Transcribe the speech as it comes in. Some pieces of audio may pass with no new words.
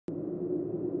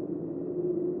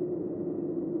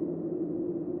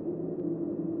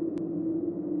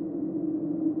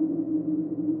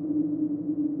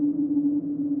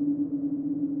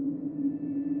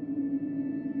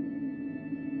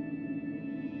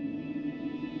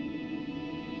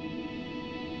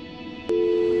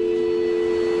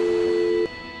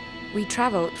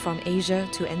travelled from Asia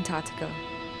to Antarctica,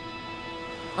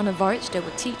 on a voyage that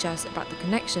would teach us about the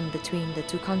connection between the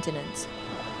two continents.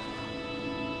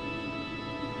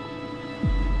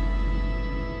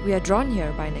 We are drawn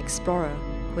here by an explorer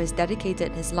who has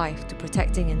dedicated his life to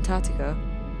protecting Antarctica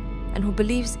and who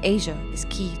believes Asia is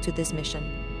key to this mission.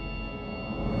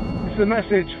 It's a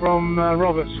message from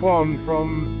Robert Swan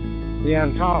from the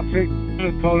Antarctic.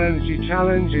 The Pole Energy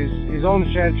Challenge is on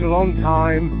schedule, on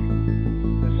time,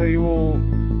 so you all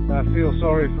feel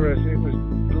sorry for us. It was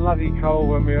bloody cold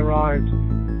when we arrived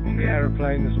on the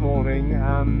aeroplane this morning.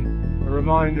 A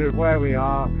reminder of where we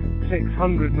are,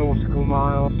 600 nautical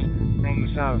miles from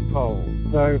the South Pole.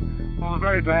 So, all the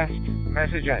very best.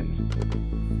 Message ends.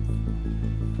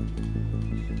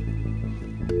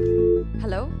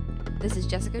 Hello, this is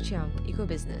Jessica Cheam,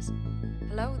 Eco-Business.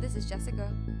 Hello, this is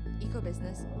Jessica,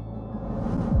 Eco-Business.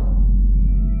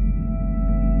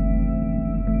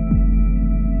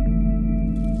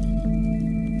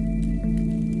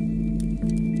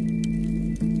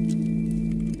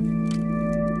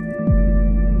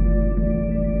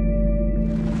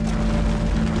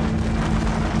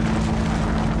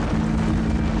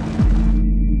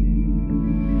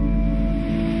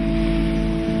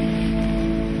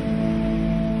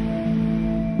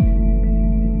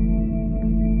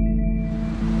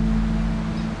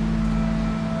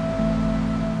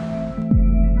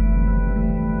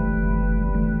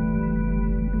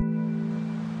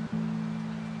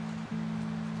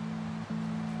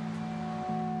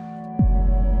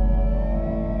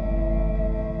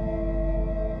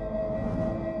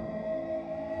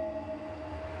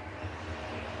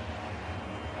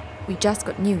 We just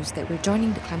got news that we're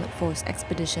joining the ClimateForce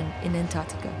expedition in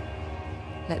Antarctica,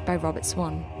 led by Robert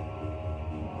Swan.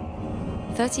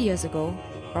 30 years ago,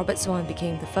 Robert Swan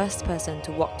became the first person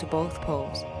to walk to both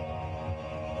poles.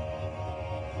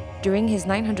 During his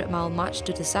 900-mile march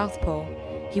to the South Pole,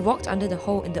 he walked under the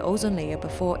hole in the ozone layer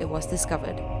before it was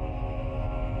discovered.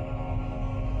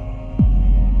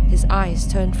 His eyes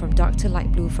turned from dark to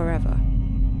light blue forever.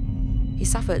 He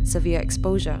suffered severe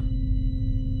exposure,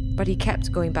 but he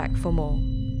kept going back for more.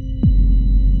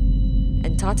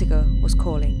 Antarctica was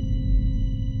calling.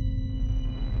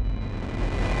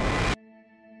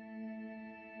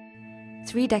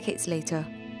 Three decades later,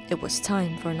 it was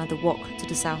time for another walk to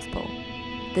the South Pole,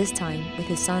 this time with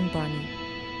his son Barney.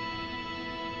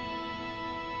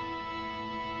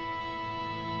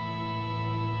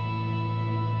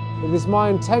 It is my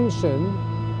intention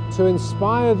to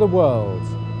inspire the world,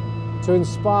 to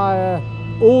inspire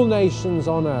all nations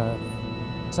on Earth,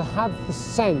 to have the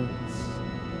sense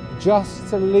just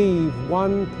to leave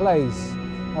one place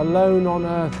alone on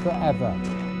Earth forever.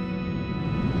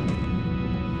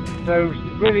 So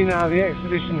really now the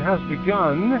expedition has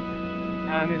begun,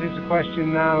 and it is a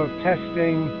question now of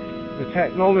testing the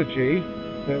technology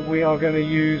that we are going to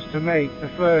use to make the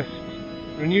first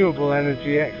renewable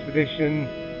energy expedition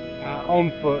on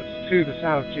foot to the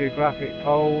South Geographic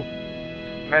Pole.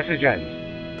 Message ends.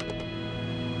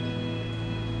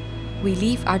 We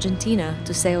leave Argentina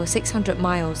to sail 600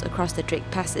 miles across the Drake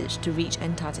Passage to reach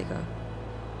Antarctica.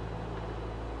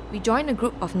 We join a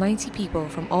group of 90 people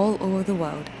from all over the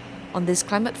world on this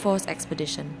ClimateForce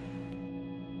expedition.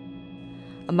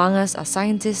 Among us are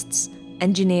scientists,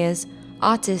 engineers,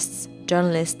 artists,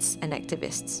 journalists, and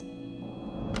activists.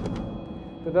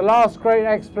 But the last great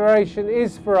exploration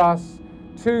is for us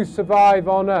to survive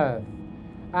on Earth.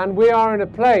 And we are in a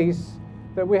place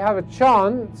that we have a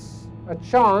chance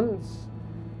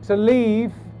to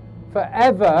leave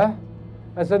forever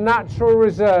as a natural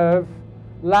reserve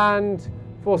land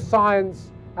for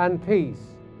science and peace.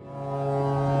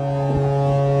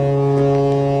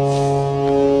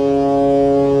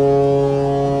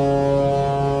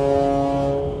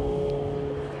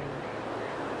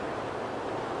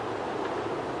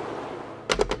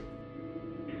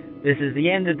 This is the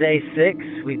end of day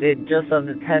 6. We did just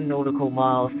under 10 nautical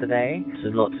miles today, so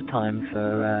lots of time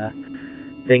for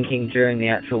thinking during the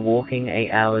actual walking,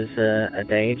 8 hours a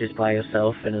day just by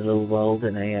yourself in a little world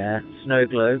in a snow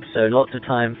globe, so lots of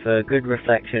time for good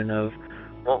reflection of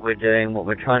what we're doing, what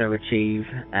we're trying to achieve,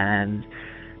 and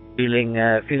feeling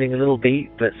a little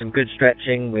beat, but some good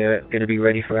stretching. We're going to be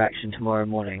ready for action tomorrow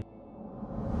morning.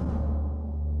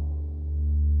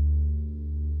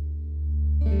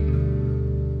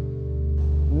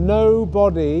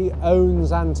 Nobody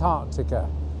owns Antarctica.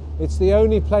 It's the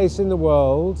only place in the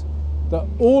world that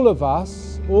all of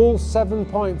us, all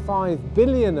 7.5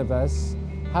 billion of us,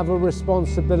 have a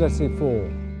responsibility for.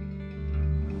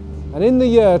 And in the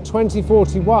year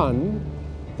 2041,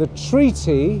 the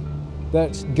treaty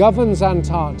that governs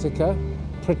Antarctica,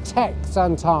 protects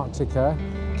Antarctica,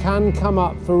 can come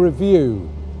up for review.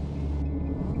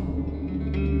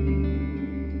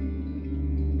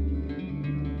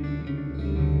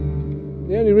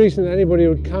 The only reason that anybody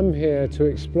would come here to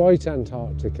exploit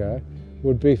Antarctica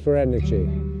would be for energy,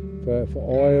 for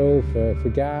oil, for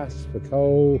gas, for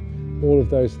coal, all of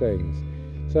those things.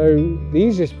 So the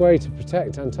easiest way to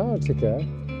protect Antarctica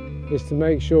is to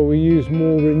make sure we use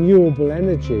more renewable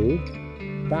energy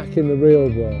back in the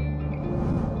real world.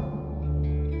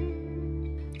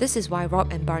 This is why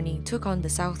Rob and Barney took on the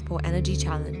South Pole Energy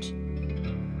Challenge.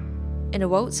 In the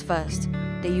world's first,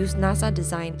 they used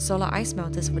NASA-designed solar ice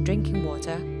melters for drinking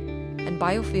water and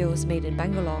biofuels made in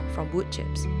Bangalore from wood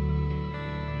chips.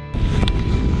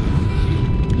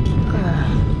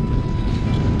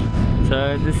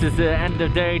 So this is the end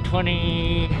of day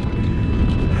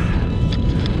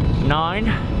 29,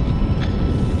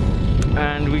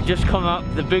 and we just come up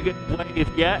the biggest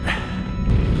wave yet,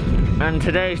 and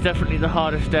today is definitely the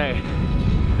hardest day.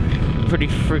 Pretty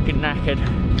freaking knackered,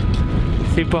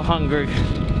 super hungry,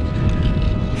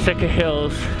 sick of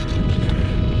hills,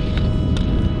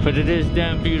 but it is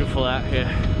damn beautiful out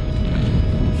here.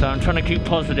 So I'm trying to keep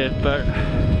positive, but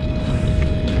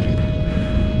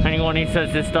anyone who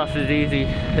says this stuff is easy,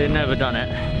 they've never done it.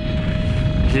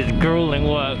 This is grueling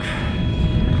work.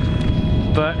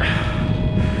 But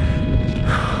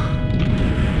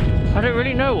I don't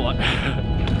really know what.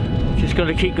 Just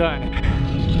gotta keep going.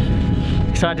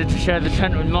 Excited to share the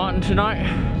tent with Morton tonight.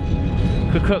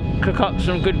 Cook up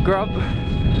some good grub.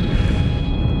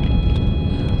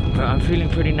 But I'm feeling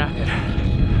pretty knackered.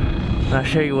 And I'll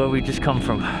show you where we just come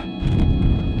from.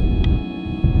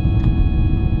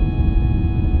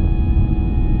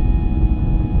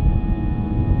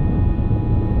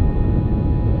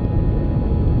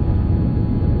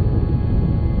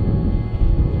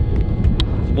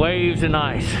 Waves and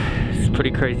ice. It's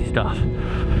pretty crazy stuff.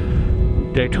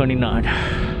 Day 29.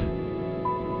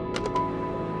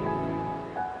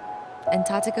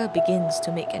 Antarctica begins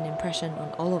to make an impression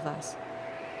on all of us.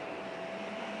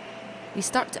 We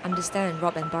start to understand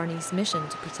Rob and Barney's mission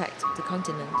to protect the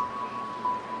continent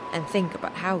and think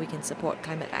about how we can support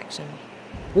climate action.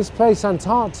 This place,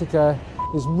 Antarctica,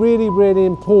 is really, really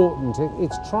important.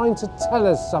 It's trying to tell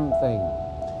us something,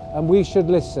 and we should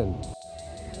listen.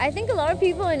 I think a lot of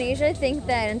people in Asia think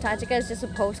that Antarctica is just a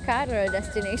postcard or a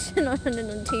destination on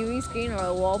a TV screen or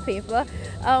a wallpaper,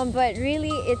 but really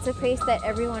it's a place that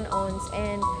everyone owns,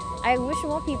 and I wish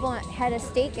more people had a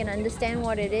stake and understand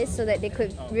what it is so that they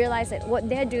could realize that what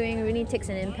they're doing really takes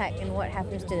an impact in what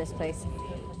happens to this place.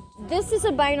 This is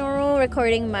a binaural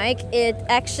recording mic. It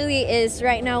actually is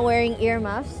right now wearing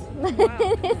earmuffs. Wow.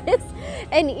 It's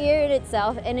an ear in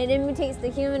itself, and it imitates the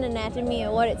human anatomy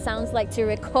and what it sounds like to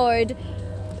record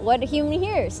what a human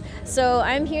hears. So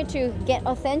I'm here to get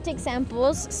authentic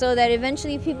samples so that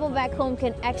eventually people back home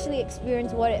can actually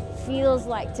experience what it feels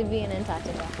like to be in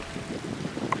Antarctica.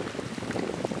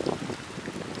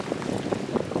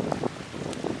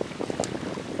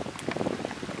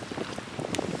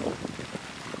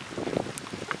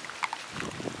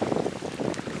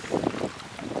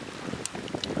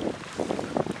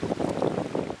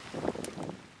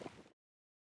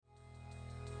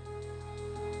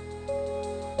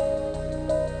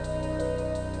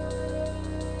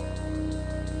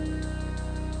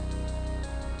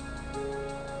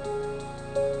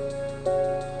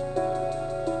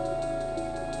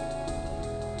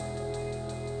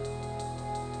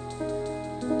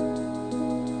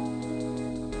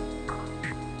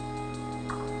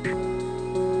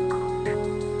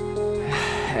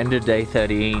 End of day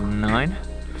 39.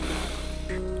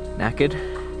 Knackered.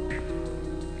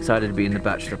 Excited to be in the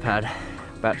bachelor pad.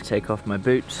 About to take off my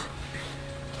boots,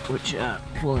 which are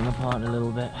falling apart a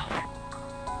little bit.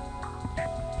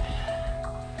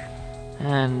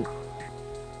 And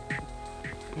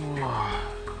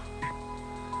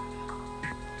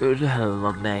it was a hell of a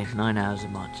long day. 9 hours of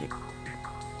marching.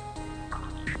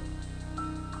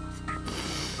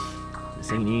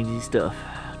 This ain't easy stuff,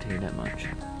 I'll tell you that much.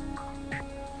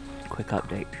 Quick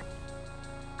update.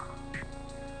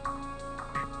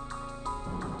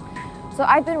 So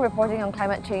I've been reporting on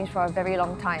climate change for a very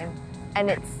long time, and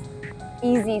it's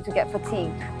easy to get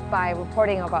fatigued by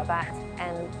reporting about that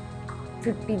and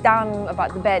to be down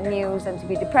about the bad news and to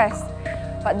be depressed.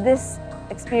 But this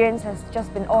experience has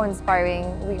just been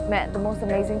awe-inspiring. We've met the most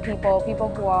amazing people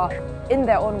who are in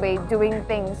their own way doing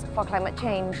things for climate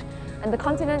change. And the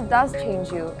continent does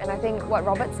change you, and I think what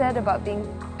Robert said about being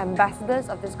ambassadors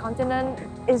of this continent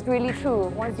is really true.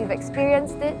 Once you've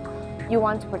experienced it, you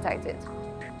want to protect it.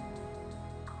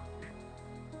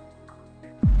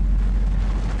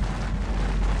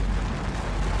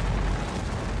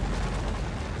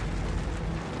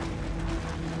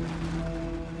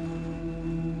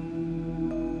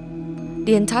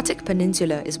 The Antarctic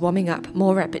Peninsula is warming up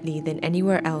more rapidly than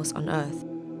anywhere else on Earth.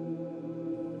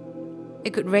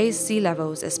 It could raise sea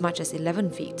levels as much as 11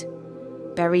 feet,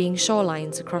 burying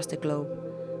shorelines across the globe,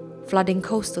 flooding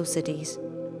coastal cities,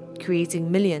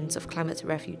 creating millions of climate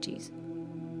refugees.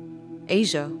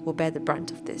 Asia will bear the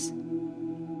brunt of this.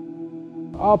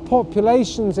 Our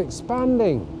population's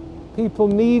expanding. People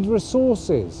need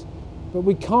resources, but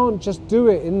we can't just do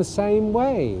it in the same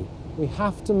way. We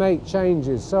have to make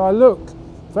changes. So I look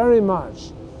very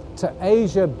much to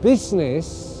Asia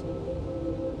business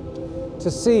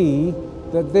to see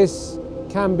that this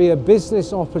can be a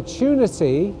business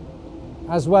opportunity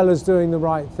as well as doing the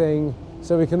right thing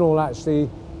so we can all actually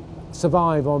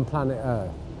survive on planet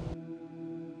Earth.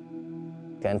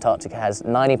 Antarctica has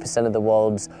 90% of the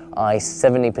world's ice,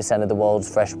 70% of the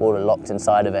world's fresh water locked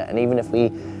inside of it, and even if we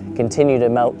continue to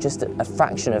melt just a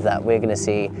fraction of that, we're going to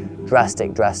see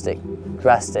drastic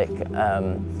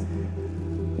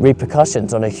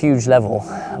repercussions on a huge level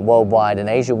worldwide, and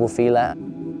Asia will feel that.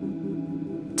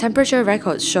 Temperature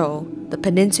records show the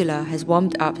peninsula has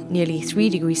warmed up nearly 3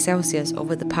 degrees Celsius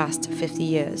over the past 50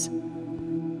 years.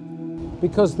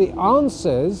 Because the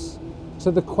answers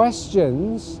to the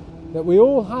questions that we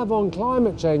all have on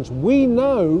climate change, we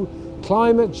know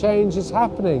climate change is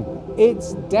happening.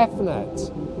 It's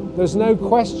definite. There's no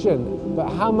question, but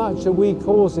how much are we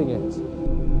causing it?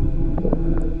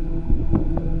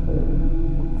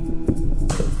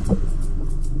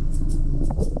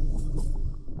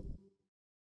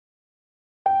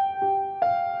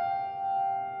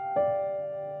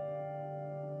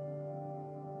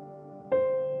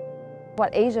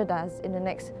 What Asia does in the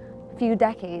next few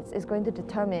decades is going to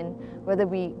determine whether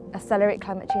we accelerate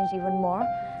climate change even more.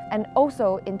 And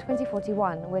also in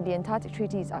 2041, when the Antarctic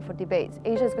treaties are for debate,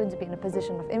 Asia is going to be in a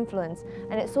position of influence,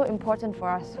 and it's so important for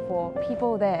us, for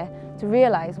people there, to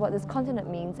realize what this continent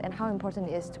means and how important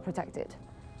it is to protect it.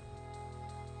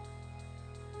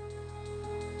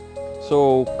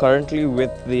 So currently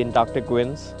with the Antarctic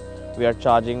winds, we are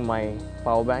charging my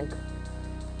power bank.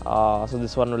 So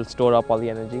this one will store up all the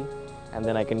energy, and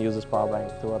then I can use this power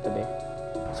bank throughout the day.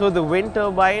 So the wind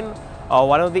turbine,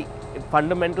 one of the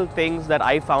fundamental things that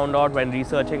I found out when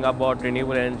researching about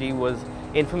renewable energy was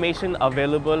information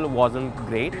available wasn't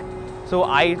great. So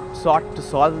I sought to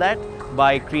solve that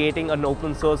by creating an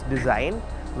open source design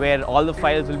where all the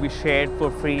files will be shared for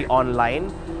free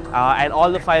online, and all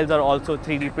the files are also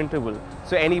 3D printable.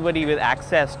 So anybody with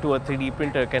access to a 3D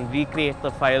printer can recreate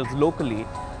the files locally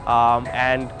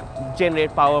and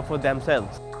generate power for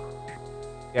themselves.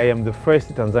 I am the first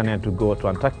Tanzanian to go to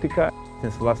Antarctica.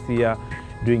 Since last year,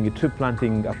 doing a tree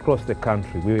planting across the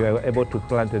country. We were able to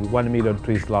plant 1 million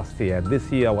trees last year.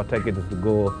 This year, our target is to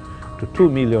go to 2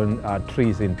 million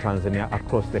trees in Tanzania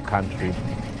across the country.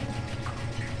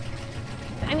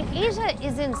 I mean, Asia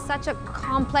is in such a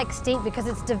complex state because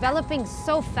it's developing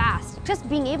so fast. Just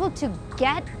being able to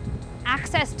get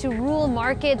access to rural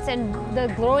markets and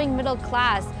the growing middle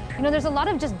class, you know, there's a lot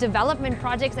of just development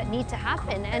projects that need to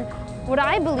happen. And what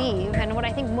I believe, and what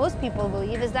I think most people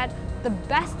believe, is that the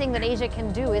best thing that Asia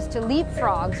can do is to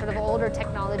leapfrog sort of older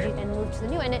technology and move to the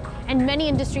new, and many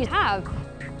industries have.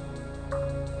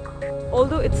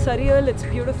 Although it's surreal, it's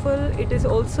beautiful, it is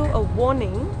also a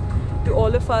warning to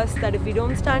all of us that if we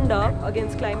don't stand up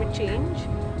against climate change,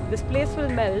 this place will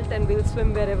melt and we'll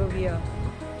swim wherever we are.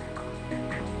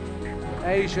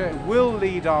 Asia will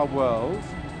lead our world,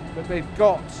 but they've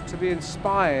got to be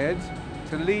inspired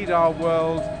to lead our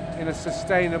world in a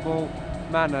sustainable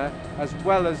manner, as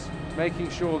well as making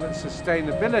sure that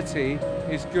sustainability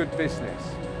is good business.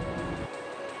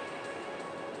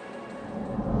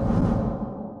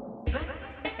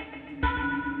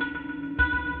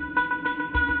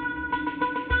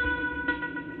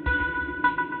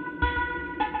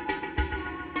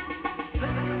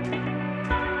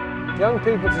 Young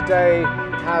people today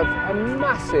have a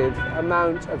massive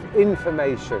amount of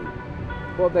information.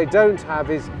 What they don't have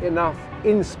is enough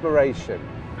inspiration.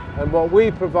 And what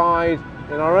we provide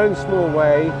in our own small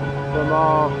way from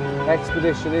our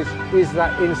expedition is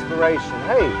that inspiration.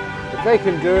 Hey, if they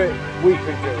can do it, we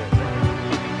can do it.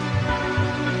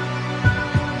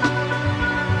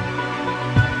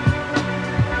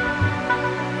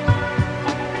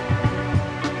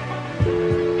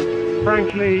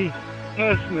 Frankly,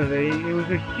 personally, it was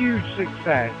a huge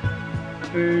success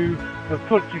to have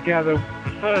put together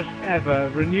the first ever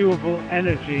renewable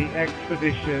energy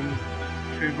expedition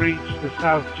to reach the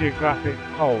South Geographic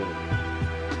Pole.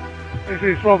 This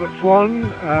is Robert Swan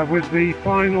with the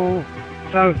final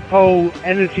South Pole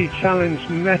Energy Challenge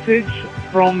message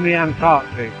from the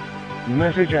Antarctic.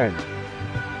 Message end.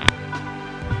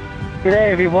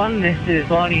 G'day everyone, this is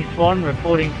Barney Swan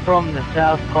reporting from the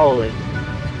South Pole. It's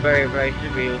very, very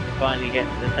surreal to finally get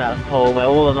to the South Pole where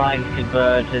all the lines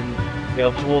converge and be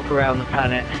able to walk around the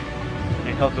planet in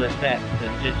a couple of steps.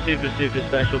 It's just super, super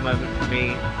special moment for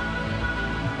me.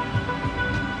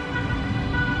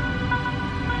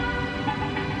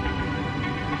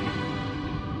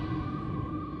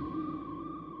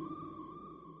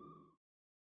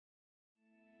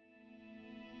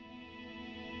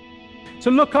 To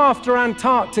look after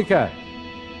Antarctica,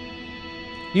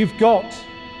 you've got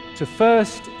to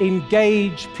first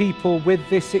engage people with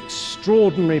this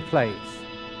extraordinary place.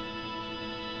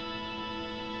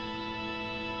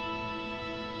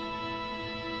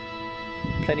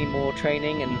 Plenty more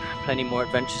training and plenty more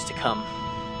adventures to come.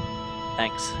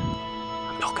 Thanks.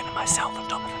 I'm talking to myself on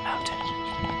top of the mountain.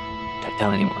 Don't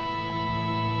tell anyone.